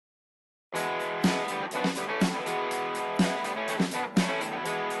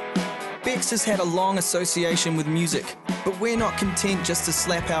Beck's has had a long association with music, but we're not content just to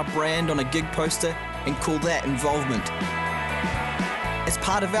slap our brand on a gig poster and call that involvement. As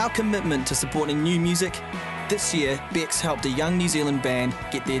part of our commitment to supporting new music, this year Beck's helped a young New Zealand band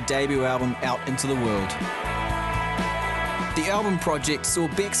get their debut album out into the world. The album project saw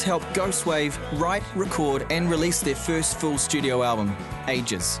Beck's help Ghostwave write, record and release their first full studio album,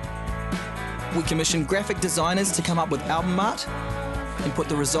 Ages. We commissioned graphic designers to come up with album art and put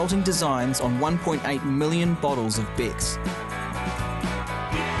the resulting designs on 1.8 million bottles of Beck's.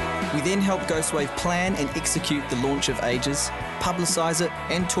 We then helped Ghostwave plan and execute the launch of Ages, publicise it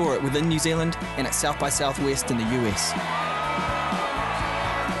and tour it within New Zealand and at South by Southwest in the US.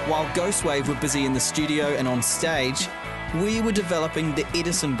 While Ghostwave were busy in the studio and on stage, we were developing the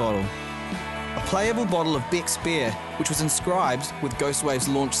Edison bottle, a playable bottle of Beck's beer, which was inscribed with Ghostwave's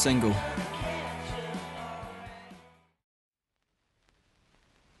launch single.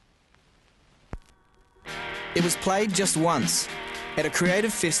 It was played just once, at a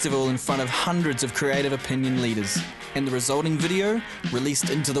creative festival in front of hundreds of creative opinion leaders, and the resulting video released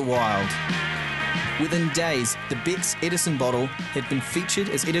into the wild. Within days, the Beck's Edison bottle had been featured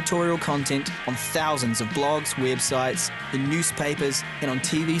as editorial content on thousands of blogs, websites, in newspapers and on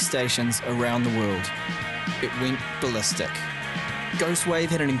TV stations around the world. It went ballistic. Ghostwave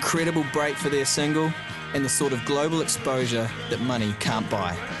had an incredible break for their single and the sort of global exposure that money can't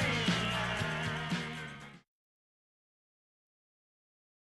buy.